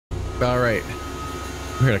Alright.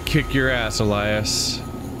 We're gonna kick your ass, Elias.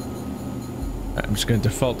 I'm just gonna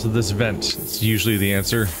default to this vent. It's usually the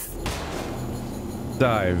answer.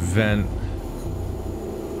 Die, vent.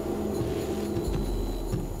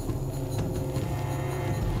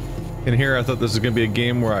 In here, I thought this was gonna be a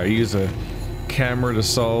game where I use a camera to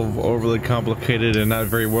solve overly complicated and not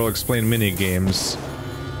very well explained mini games.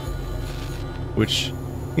 Which,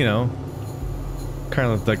 you know, kind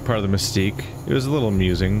of looked like part of the mystique. It was a little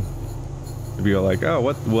amusing to be all like, oh,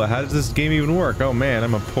 what? Well, how does this game even work? Oh man,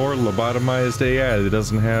 I'm a poor lobotomized AI that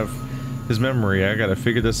doesn't have his memory. I gotta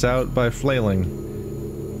figure this out by flailing.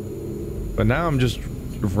 But now I'm just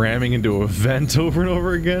ramming into a vent over and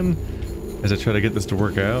over again as I try to get this to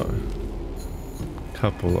work out.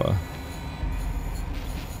 Couple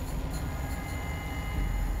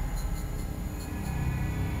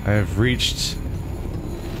I have reached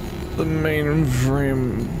the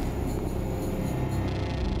mainframe.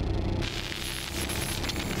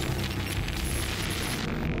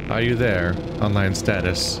 Are you there? Online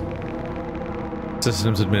status.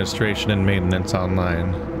 Systems administration and maintenance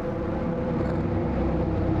online.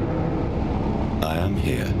 I am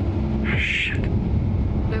here. Shit.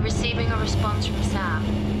 We're receiving a response from S.A.M.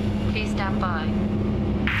 Please stand by.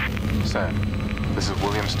 S.A.M, this is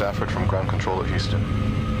William Stafford from Ground Control at Houston.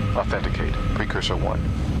 Authenticate. Precursor 1.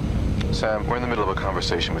 S.A.M, we're in the middle of a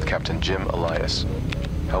conversation with Captain Jim Elias.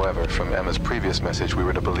 However, from Emma's previous message, we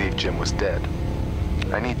were to believe Jim was dead.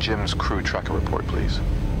 I need Jim's crew tracker report, please.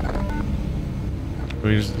 Can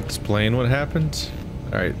we just explain what happened?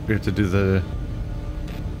 Alright, we have to do the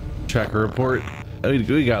tracker report.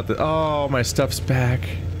 We got the— oh, my stuff's back.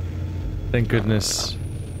 Thank goodness.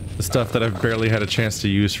 The stuff that I've barely had a chance to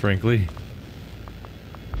use, frankly.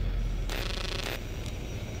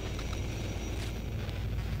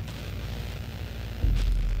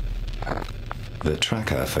 The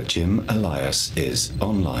tracker for Jim Elias is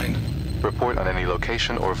online. Report on any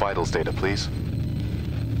location or vitals data, please.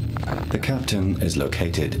 The captain is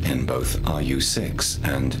located in both RU6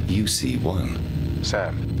 and UC1.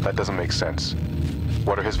 S.A.M, that doesn't make sense.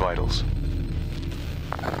 What are his vitals?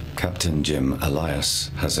 Captain Jim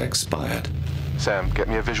Elias has expired. S.A.M, get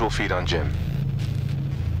me a visual feed on Jim.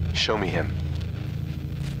 Show me him.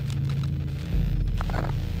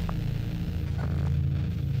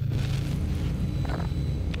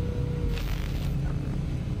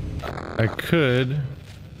 I could,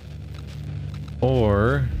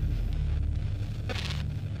 or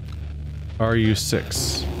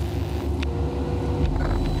RU6.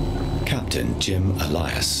 Captain Jim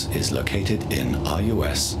Elias is located in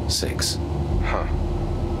RUS 6. Huh.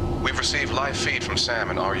 We've received live feed from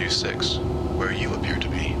S.A.M in RU6, where you appear to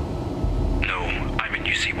be. No, I'm in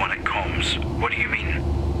UC1 at comms. What do you mean?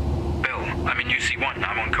 Bill, I'm in UC1,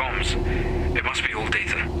 I'm on comms. It must be old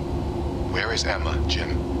data. Where is Emma,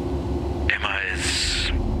 Jim? Emma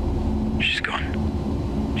is... she's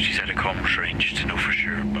gone. She's at a comms range to know for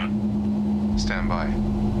sure, but... Stand by.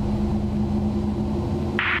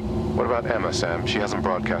 What about Emma, S.A.M? She hasn't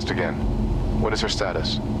broadcast again. What is her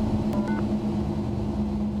status?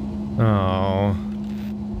 Oh,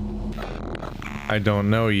 I don't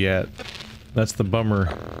know yet. That's the bummer.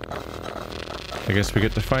 I guess we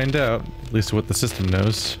get to find out, at least what the system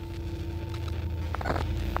knows.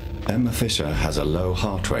 Emma Fisher has a low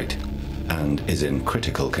heart rate and is in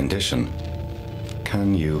critical condition.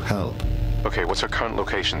 Can you help? Okay, what's her current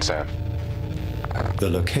location, S.A.M? The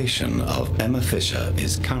location of Emma Fisher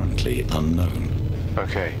is currently unknown.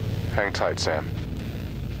 Okay, hang tight, S.A.M.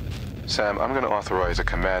 S.A.M, I'm going to authorize a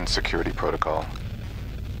command security protocol.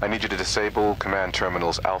 I need you to disable command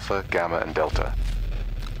terminals Alpha, Gamma, and Delta.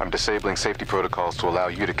 I'm disabling safety protocols to allow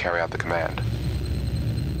you to carry out the command.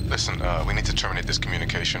 Listen, we need to terminate this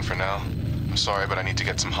communication for now. I'm sorry, but I need to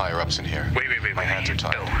get some higher-ups in here. Wait. My hands are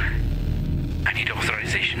tied. Bill, I need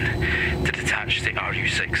authorization to detach the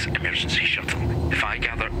RU6 emergency shuttle. If I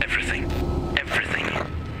gather everything,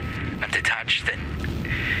 and detach, then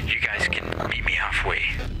you guys can meet me halfway.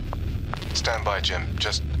 Stand by, Jim.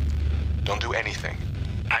 Just don't do anything.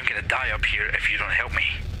 I'm gonna die up here if you don't help me.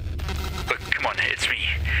 Look, come on, it's me.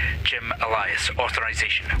 Jim Elias,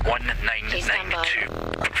 authorization 1992.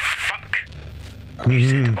 Fuck! You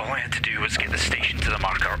said all I had to do was get the station to the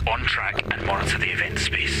marker on track and monitor the event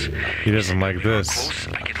space. He doesn't like this. Close,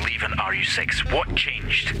 I could leave in RU6. What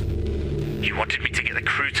changed? You wanted me to get the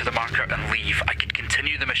crew to the marker and leave. I could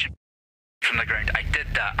continue the mission from the ground. I did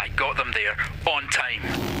that. I got them there on time.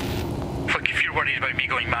 Look, if you're worried about me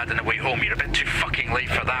going mad on the way home, you're a bit too fucking late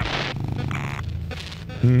for that.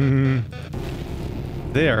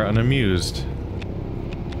 They are unamused.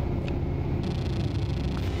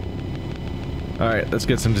 Alright, let's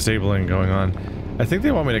get some disabling going on. I think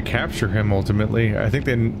they want me to capture him ultimately. I think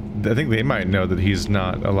they might know that he's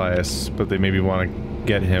not Elias, but they maybe want to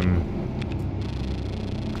get him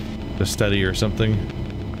to study or something.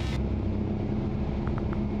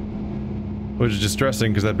 Which is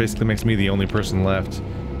distressing because that basically makes me the only person left.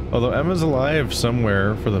 Although Emma's alive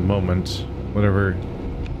somewhere for the moment. Whatever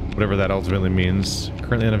that ultimately means.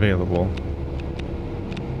 Currently unavailable.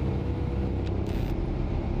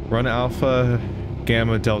 Run Alpha,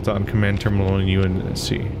 Gamma, Delta on command terminal in UNC.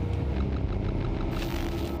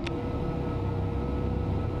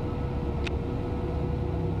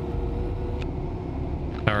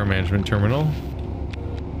 Power management terminal.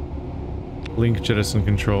 Link jettison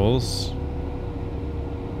controls.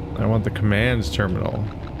 I want the commands terminal.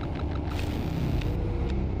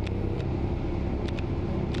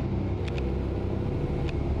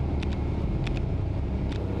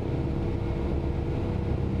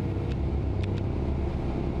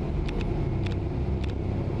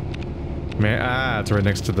 It's right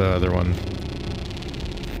next to the other one.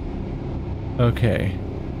 Okay.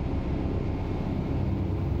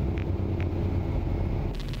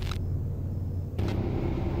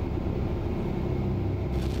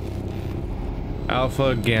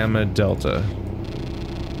 Alpha, Gamma, Delta.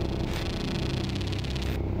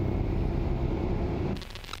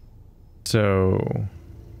 So...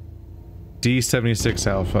 D76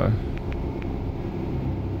 Alpha.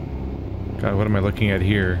 God, what am I looking at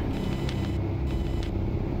here?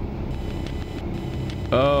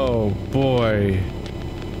 Oh, boy.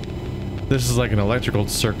 This is like an electrical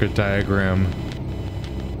circuit diagram.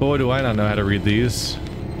 Boy, do I not know how to read these.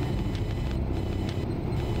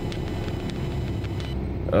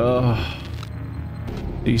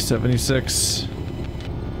 D76.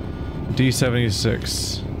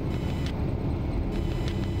 D76.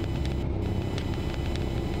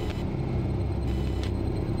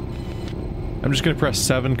 I'm just gonna press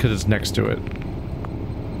 7 because it's next to it.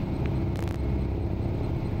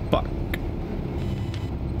 Fuck.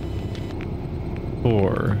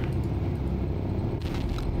 4.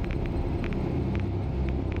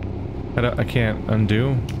 I can't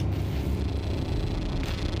undo.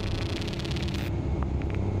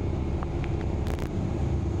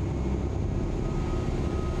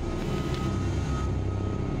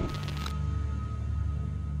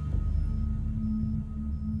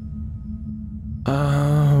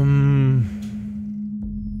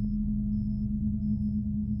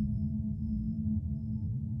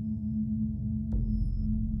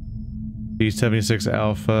 D76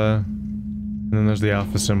 Alpha, and then there's the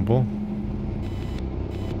Alpha symbol.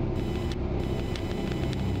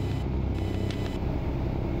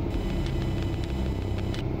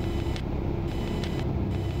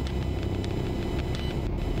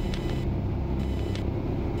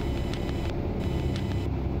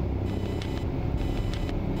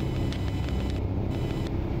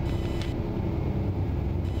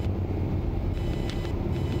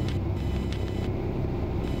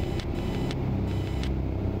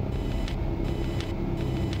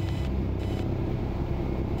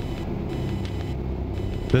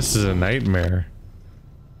 This is a nightmare.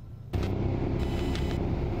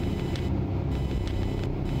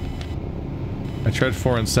 I tried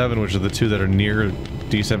 4 and 7, which are the two that are near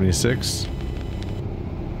D76.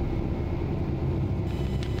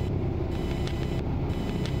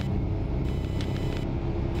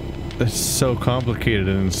 It's so complicated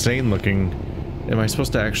and insane looking. Am I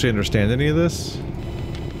supposed to actually understand any of this?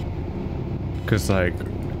 Because, like,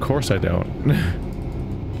 of course I don't.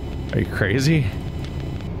 Are you crazy?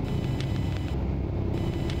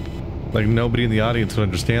 Like, nobody in the audience would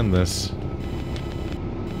understand this.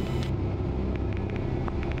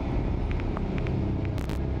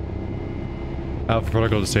 Alpha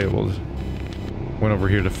protocol disabled. Went over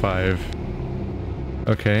here to 5.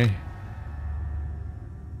 Okay.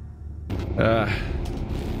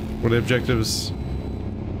 What are the objectives?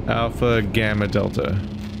 Alpha, Gamma, Delta.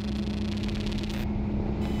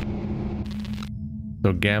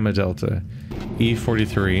 So Gamma, Delta.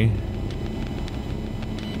 E43.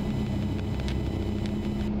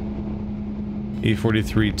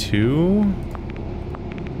 E43-2?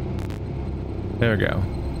 There we go.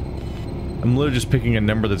 I'm literally just picking a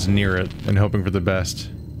number that's near it and hoping for the best.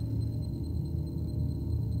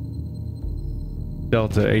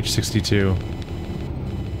 Delta H62.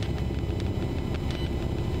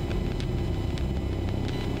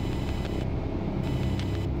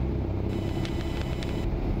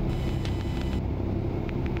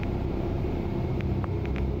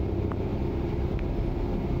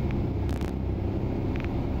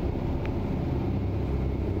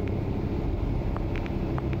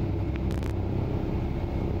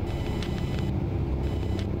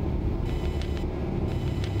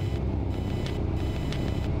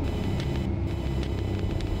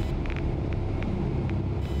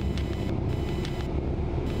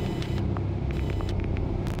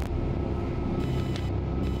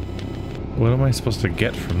 What am I supposed to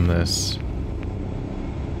get from this?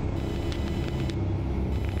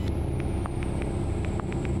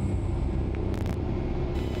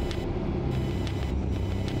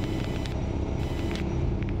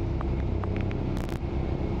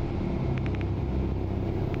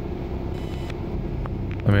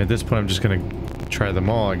 I mean, at this point, I'm just gonna try them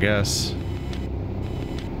all, I guess.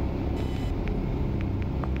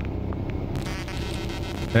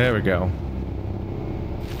 There we go.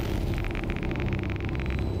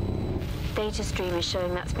 Data stream is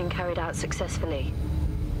showing that's been carried out successfully.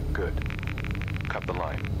 Good. Cut the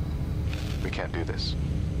line. We can't do this.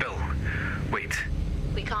 Bill, wait.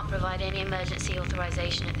 We can't provide any emergency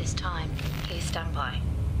authorization at this time. Please stand by.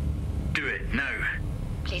 Do it now.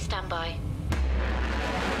 Please stand by.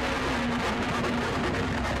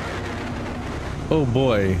 Oh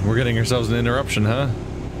boy, we're getting ourselves an interruption, huh?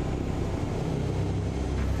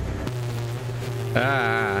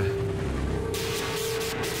 Ah.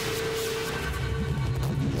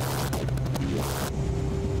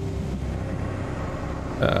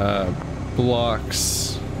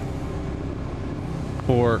 Blocks.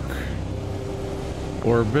 Fork.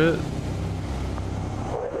 Orbit.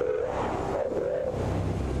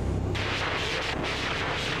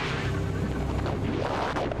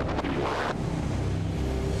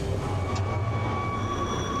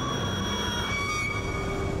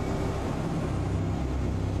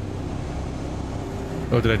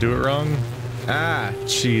 Oh, did I do it wrong? Ah,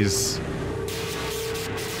 jeez.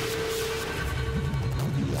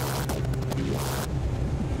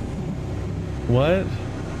 What?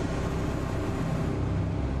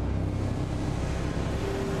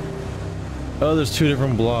 Oh, there's two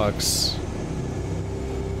different blocks.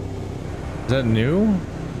 Is that new?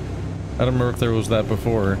 I don't remember if there was that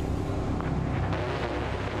before.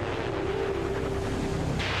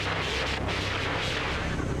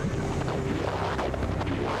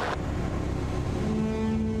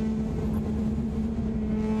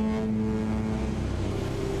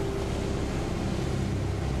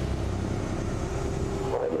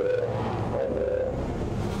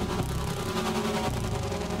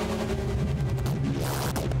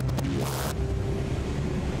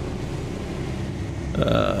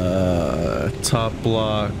 Top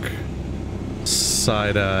block,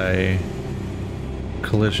 side eye,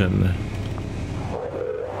 collision.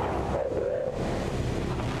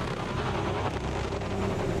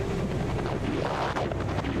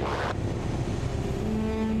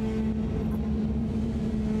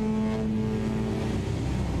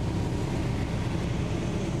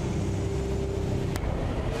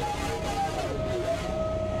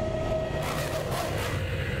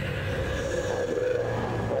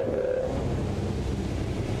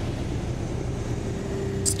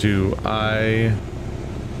 Do I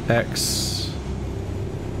X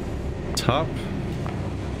top?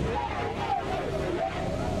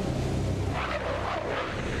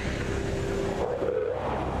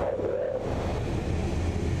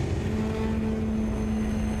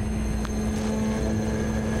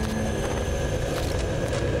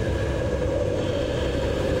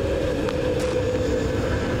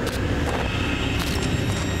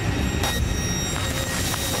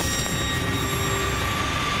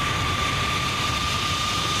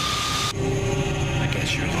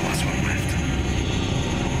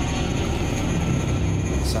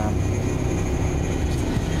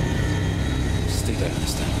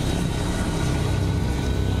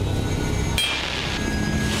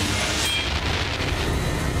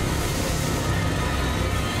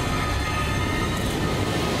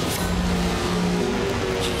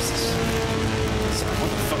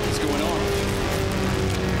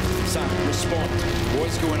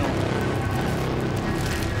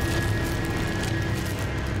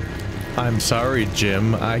 I'm sorry,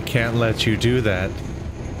 Jim. I can't let you do that.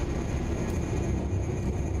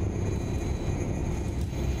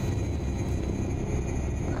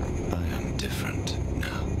 I am different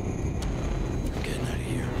now. I'm getting out of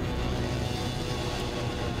here.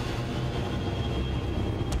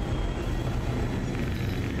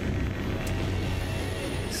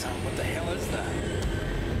 Sam, what the hell is that?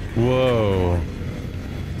 Whoa.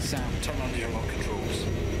 Sam, turn on the airlock controls.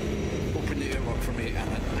 Open the airlock for me, and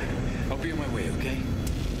I'll be on my way, okay?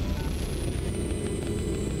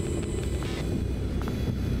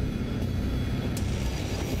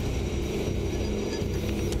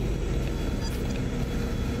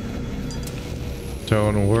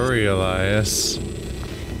 Don't worry, Elias.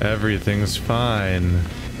 Everything's fine.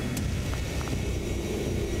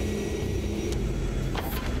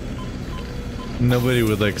 Nobody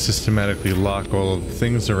would like systematically lock all of the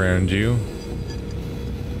things around you.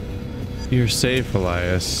 You're safe,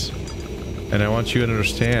 Elias. And I want you to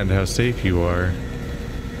understand how safe you are.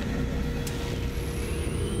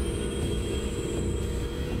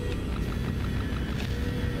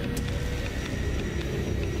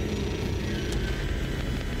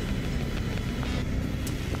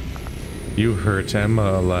 You hurt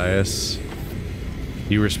Emma, Elias.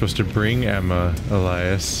 You were supposed to bring Emma,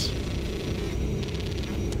 Elias.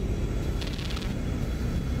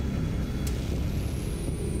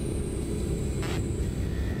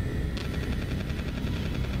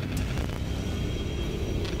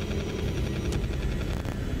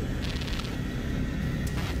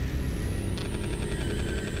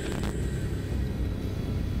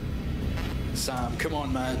 Sam, come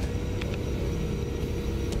on, man.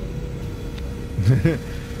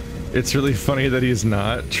 It's really funny that he's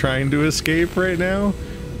not trying to escape right now.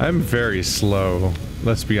 I'm very slow.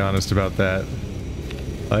 Let's be honest about that.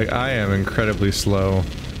 Like, I am incredibly slow.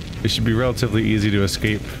 It should be relatively easy to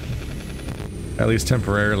escape. At least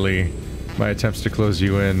temporarily. My attempts to close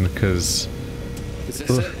you in, because... Is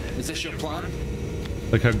this it? Is this your plan?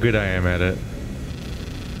 Look how good I am at it.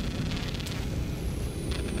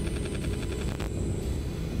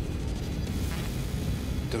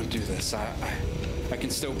 Don't do this. I can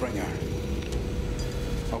still bring her.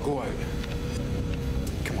 I'll go out.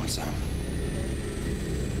 Come on, Sam.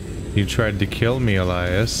 You tried to kill me,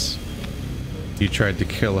 Elias. You tried to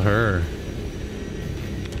kill her.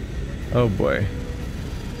 Oh boy.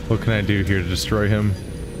 What can I do here to destroy him?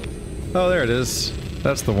 Oh, there it is.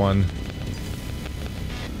 That's the one.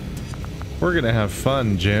 We're gonna have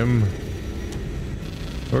fun, Jim.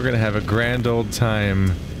 We're gonna have a grand old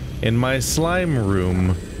time in my slime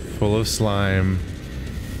room full of slime.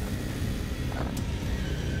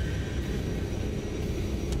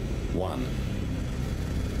 One,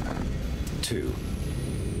 2,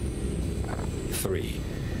 3,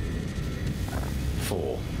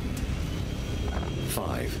 4,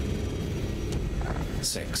 5,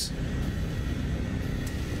 6.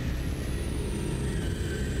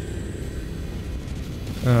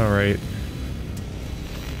 All right.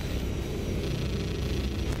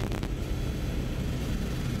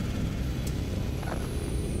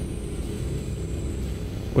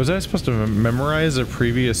 Was I supposed to memorize a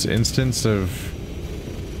previous instance of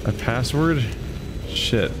a password?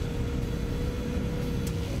 Shit.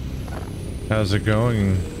 How's it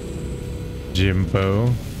going,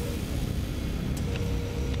 Jimbo?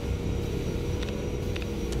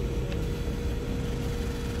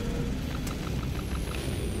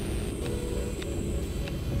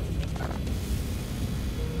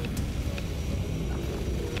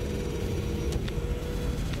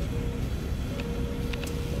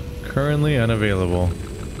 Currently unavailable.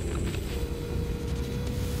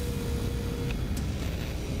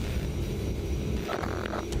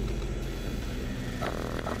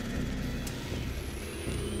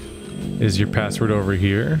 Is your password over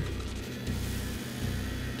here?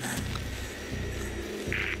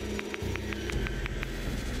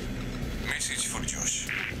 Message for Josh.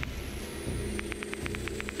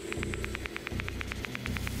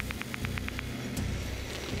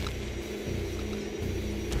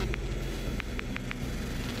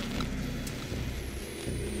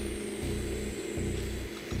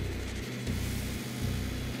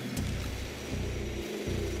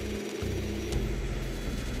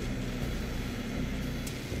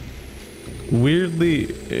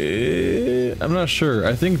 Weirdly, I'm not sure.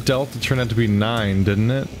 I think Delta turned out to be 9,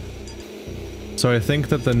 didn't it? So I think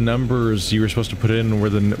that the numbers you were supposed to put in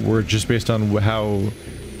were just based on how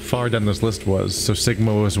far down this list was. So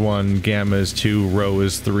Sigma was 1, Gamma is 2, Rho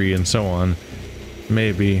is 3, and so on.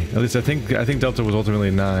 Maybe. At least I think Delta was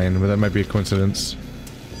ultimately 9, but that might be a coincidence.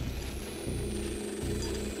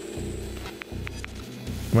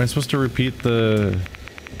 Am I supposed to repeat the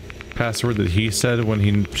password that he said when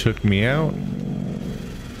he took me out?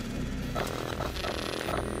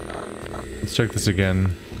 Let's check this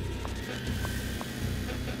again.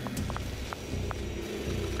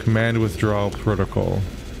 Command withdrawal protocol.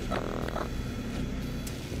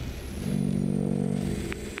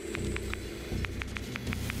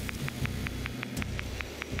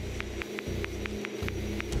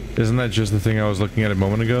 Isn't that just the thing I was looking at a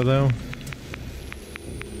moment ago, though?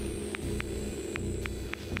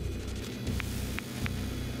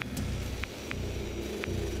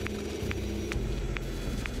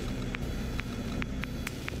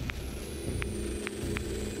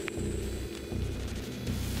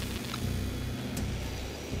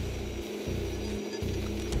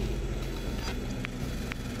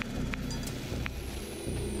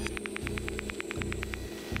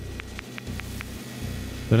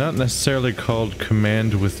 They're not necessarily called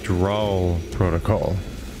command withdrawal protocol.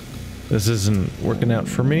 This isn't working out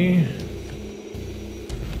for me.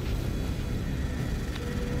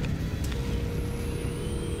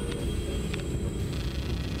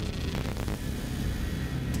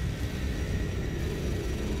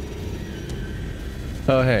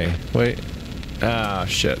 Oh, hey, wait. Ah,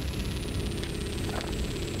 shit.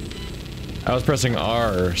 I was pressing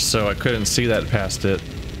R, so I couldn't see that past it.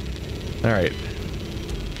 Alright.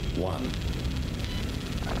 1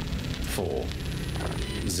 4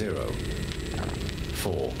 0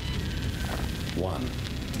 4 1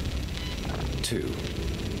 2.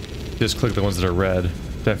 Just click the ones that are red.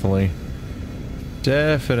 Definitely.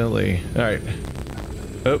 Definitely. Alright.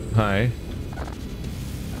 Oh, hi.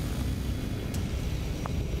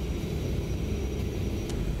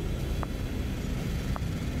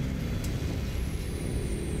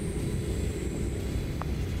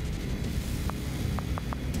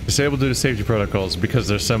 Disable due to safety protocols because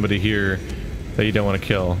there's somebody here that you don't want to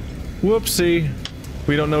kill. Whoopsie!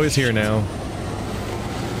 We don't know he's here now.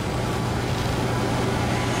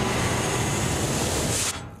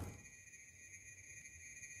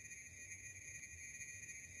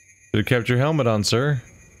 Should have kept your helmet on, sir.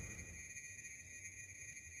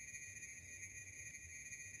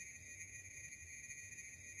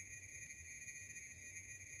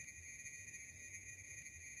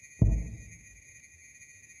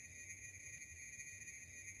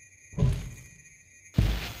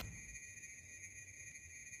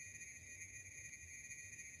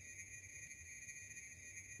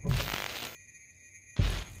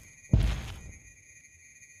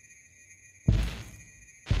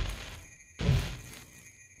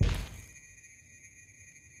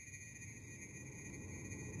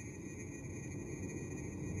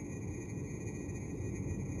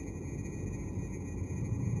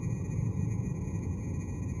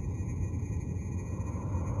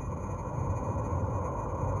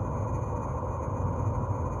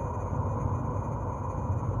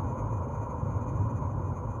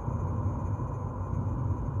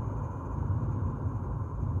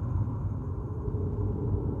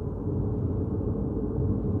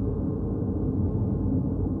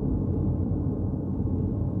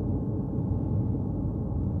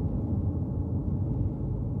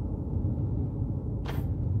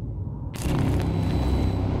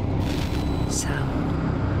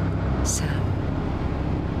 Sam,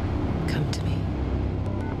 come to me.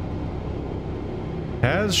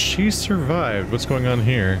 Has she survived? What's going on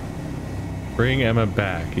here? Bring Emma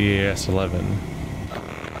back. EAS 11.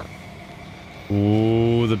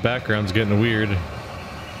 Ooh, the background's getting weird.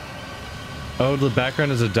 Oh, the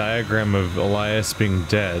background is a diagram of Elias being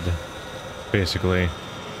dead, basically,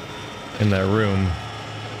 in that room.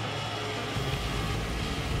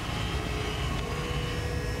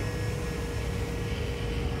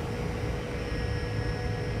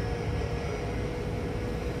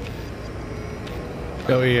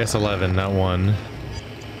 Oh, ES 11, not 1.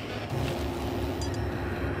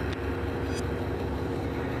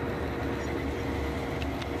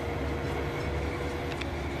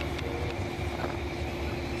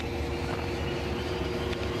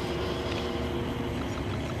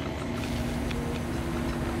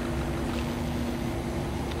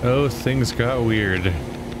 Oh, things got weird.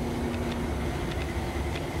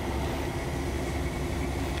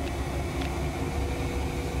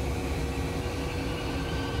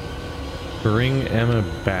 Bring Emma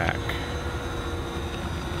back.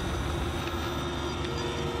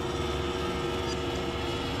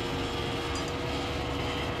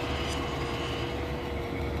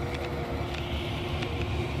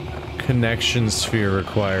 Connection sphere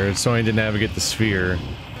required, so I need to navigate the sphere.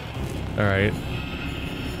 Alright.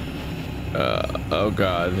 Oh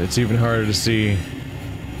god, it's even harder to see.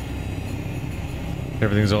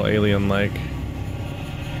 Everything's all alien-like.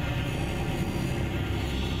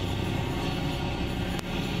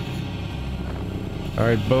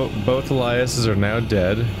 Alright, both Eliases are now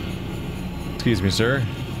dead. Excuse me, sir.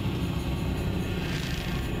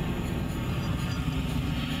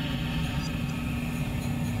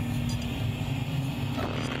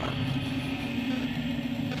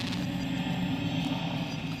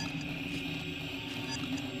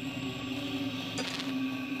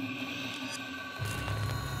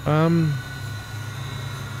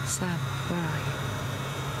 Sam, where are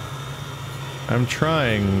you? I'm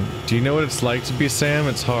trying. Do you know what it's like to be Sam?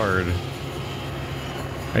 It's hard.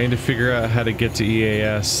 I need to figure out how to get to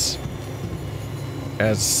EAS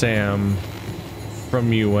as Sam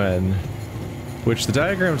from UN, which the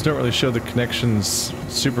diagrams don't really show the connections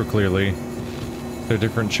super clearly. They're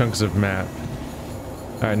different chunks of map.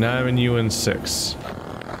 Alright, now I'm in UN 6.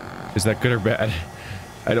 Is that good or bad?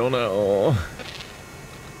 I don't know.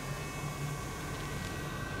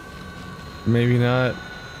 Maybe not.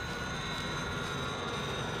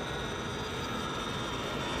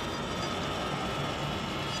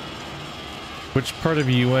 Which part of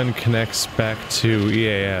UN connects back to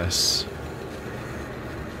EAS?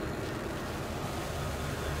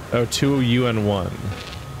 Oh, to UN1.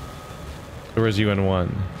 Where's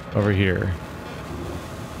UN1? Over here.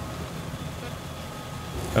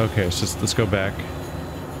 Okay, so let's go back.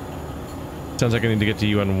 Sounds like I need to get to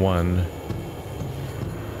UN1.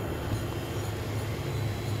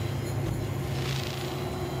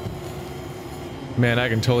 Man, I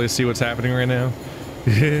can totally see what's happening right now.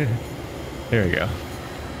 There we go.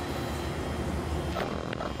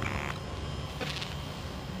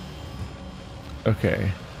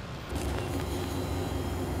 Okay.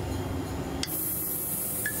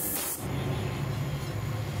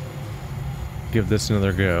 Give this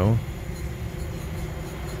another go.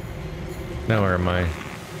 Now where am I?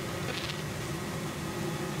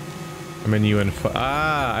 I'm in UN5.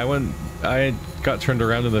 Ah, I got turned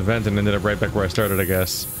around in the vent and ended up right back where I started, I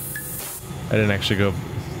guess. I didn't actually go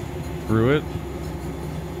through it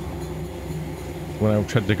when I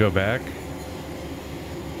tried to go back.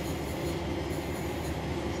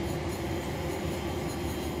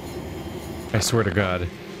 I swear to God.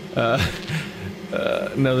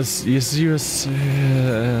 No, this is US.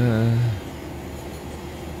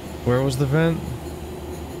 Where was the vent?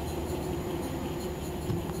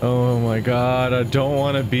 Oh my God! I don't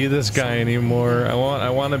want to be this guy anymore. I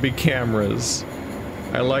want to be cameras.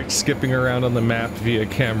 I liked skipping around on the map via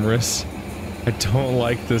cameras. I don't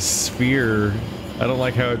like this sphere. I don't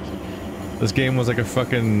like how this game was like a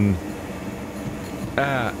fucking.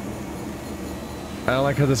 I don't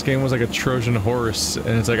like how this game was like a Trojan horse, and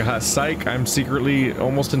it's like a hot psych. I'm secretly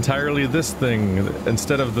almost entirely this thing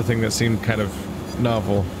instead of the thing that seemed kind of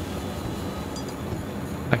novel.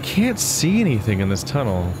 I can't see anything in this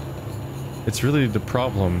tunnel. It's really the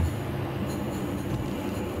problem.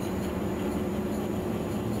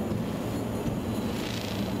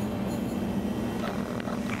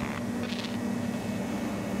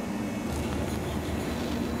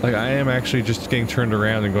 Like, I am actually just getting turned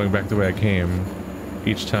around and going back the way I came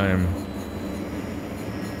each time.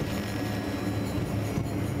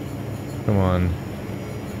 Come on.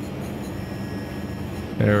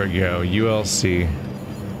 There we go. ULC.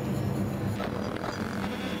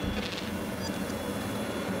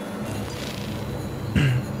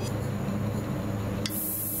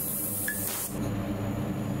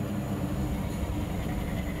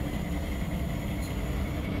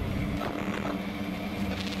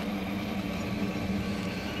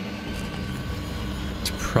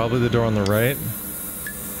 Probably the door on the right.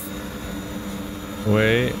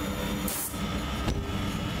 Wait.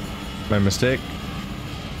 My mistake.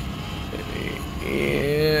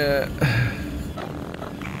 Yeah.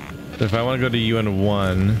 If I want to go to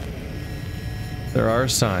UN1, there are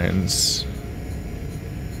signs.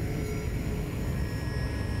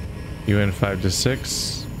 UN 5 to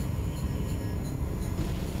 6.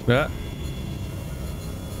 Yeah.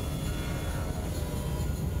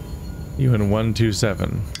 UN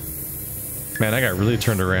 127. Man, I got really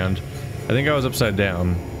turned around. I think I was upside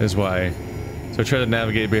down, is why. So I tried to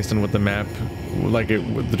navigate based on what the map, like the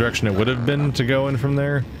direction it would have been to go in from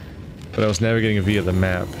there. But I was navigating via the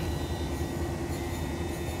map.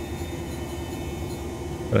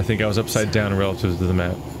 But I think I was upside down relative to the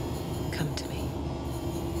map. Come to me.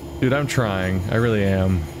 Dude, I'm trying. I really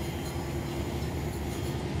am.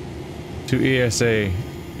 To ESA.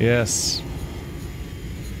 Yes.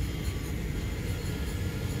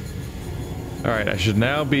 Alright, I should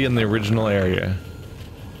now be in the original area.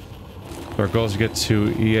 Our goal is to get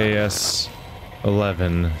to EAS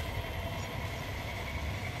 11.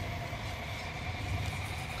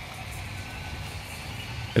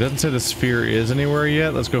 It doesn't say the sphere is anywhere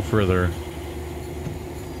yet. Let's go further.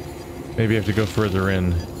 Maybe I have to go further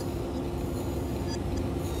in.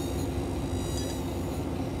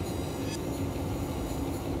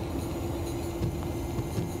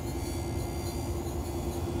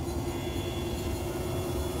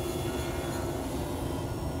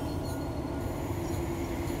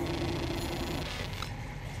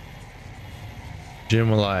 Jim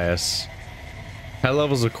Elias. High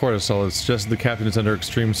levels of cortisol, it's just the captain is under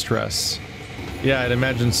extreme stress. Yeah, I'd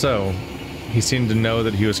imagine so. He seemed to know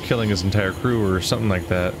that he was killing his entire crew or something like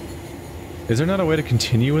that. Is there not a way to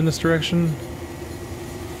continue in this direction?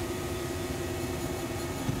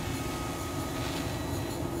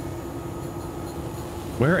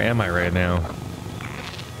 Where am I right now?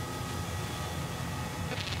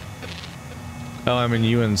 Oh, I'm in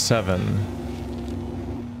UN 7.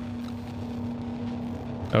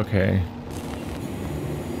 Okay.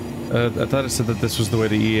 I thought it said that this was the way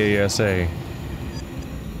to EASA.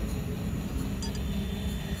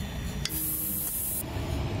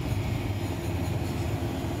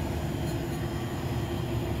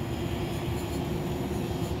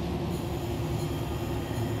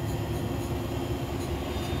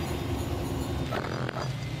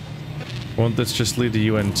 Won't this just lead to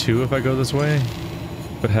UN2 if I go this way?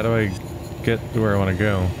 But how do I get to where I want to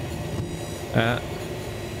go?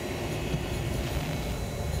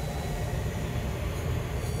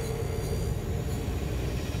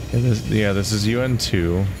 Yeah, this is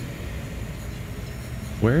UN2.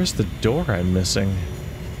 Where's the door I'm missing?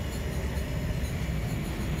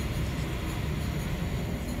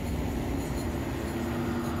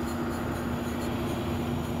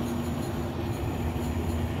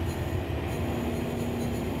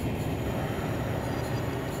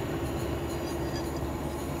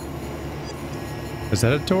 Is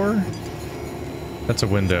that a door? That's a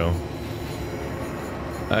window.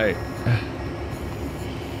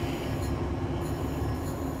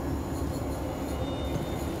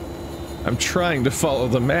 I'm trying to follow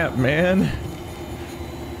the map, man.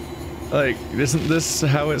 Like, isn't this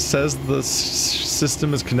how it says the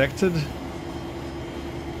system is connected?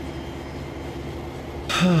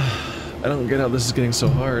 I don't get how this is getting so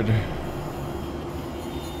hard.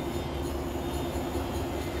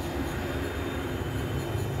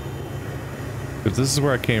 Because this is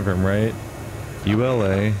where I came from, right?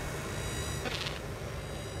 ULA.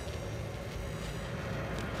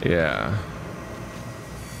 Yeah.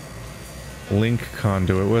 Link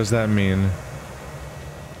conduit, what does that mean?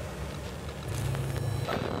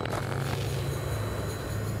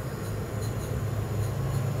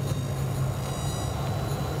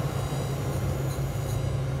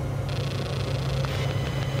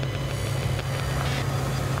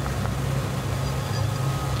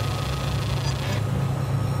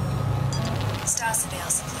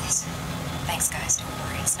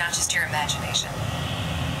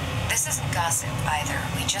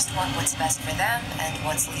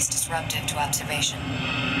 To observation.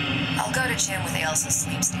 I'll go to Jim with Ailsa's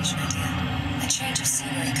sleep station idea. A change of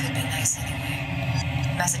scenery could be nice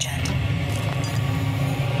anyway. Message end.